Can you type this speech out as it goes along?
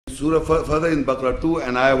surah further in Baqara 2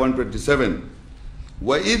 and ayah 127.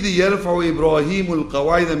 وَإِذْ يَرْفَعُ إِبْرَاهِيمُ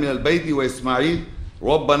الْقَوَاعِدَ مِنَ الْبَيْتِ وَإِسْمَاعِيلُ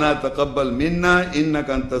رَبَّنَا تَقَبَّلْ مِنَّا إِنَّكَ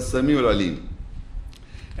أَنْتَ السَّمِيعُ الْعَلِيمُ.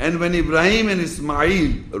 And when Ibrahim and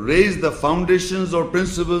Ismaeel raised the foundations or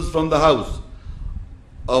principles from the house,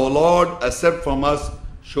 our Lord, accept from us,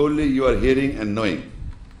 surely you are hearing and knowing.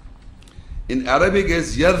 In Arabic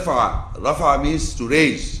is yarfa. Rafa means to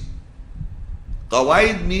raise.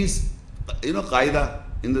 Qawaid means, qaida.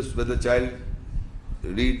 In this, when the child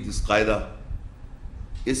read this qaida,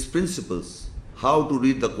 is principles. How to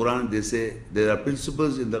read the Quran, they say there are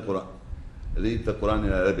principles in the Quran. Read the Quran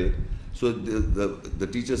in Arabic. So the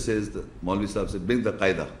teacher says, the Maulvi Sahib said, bring the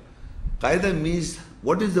qaida. Qaida means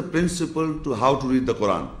what is the principle to how to read the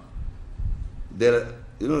Quran. There are,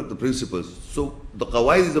 the principles. So the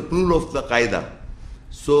qawaid is the plural of the qaida.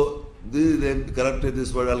 So they corrupted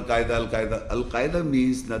this word Al-Qaeda, Al-Qaeda. Al-Qaeda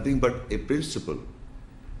means nothing but a principle.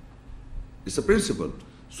 It's a principle.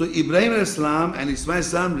 So Ibrahim al-Islam and Ismail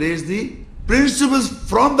al-Islam raised the principles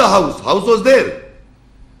from the house. House was there.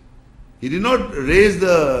 He did not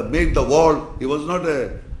make the wall. He was not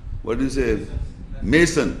a,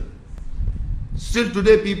 mason. Still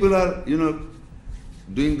today people are,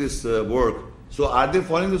 doing this work. So are they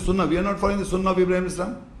following the Sunnah? We are not following the Sunnah of Ibrahim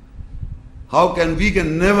al-Islam. How can we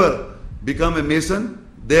never become a mason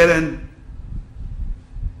there and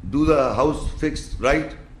do the house fixed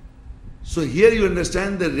right? So here you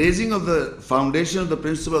understand the raising of the foundation of the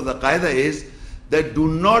principle of the Qaeda is that do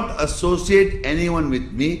not associate anyone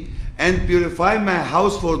with me and purify my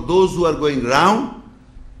house for those who are going round,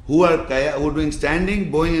 who are doing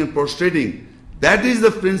standing, bowing and prostrating. That is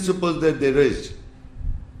the principle that they raised.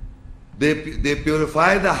 They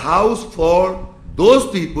purify the house for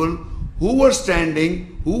those people who were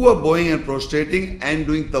standing, who were bowing and prostrating and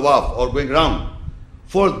doing tawaf or going round.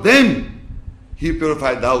 For them, he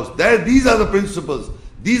purified the house. These are the principles.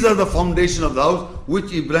 These are the foundation of the house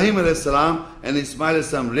which Ibrahim a.s. and Ismail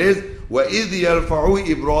a.s. raised. وَإِذْ يَرْفَعُ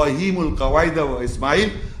إِبْرَاهِيمُ الْقَوَاعِدَ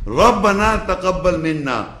وَإِسْمَاعِيلُ رَبَّنَا تَقَبَّلْ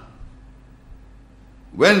مِنَّا.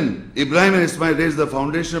 When Ibrahim and Ismail raised the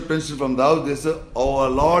foundation principle from the house, they said, "Oh our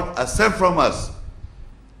Lord, accept from us.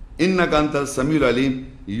 إِنَّكَ أَنْتَ السَّمِيعُ الْعَلِيمُ.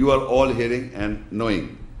 You are all hearing and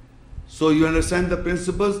knowing." So you understand the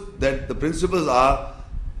principles, that the principles are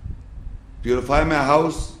purify my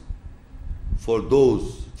house for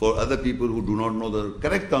other people who do not know the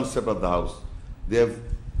correct concept of the house. They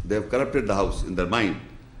have corrupted the house in their mind.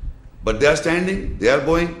 But they are standing, they are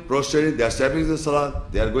bowing, prostrating, they are stepping the salah,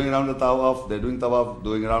 they are going around the tawaf, they are doing tawaf,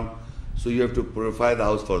 doing around. So you have to purify the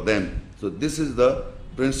house for them. So this is the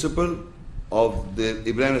principle of the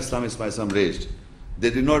Ibrahim Islam Ismail Islam raised. They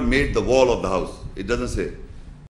did not make the wall of the house. It doesn't say.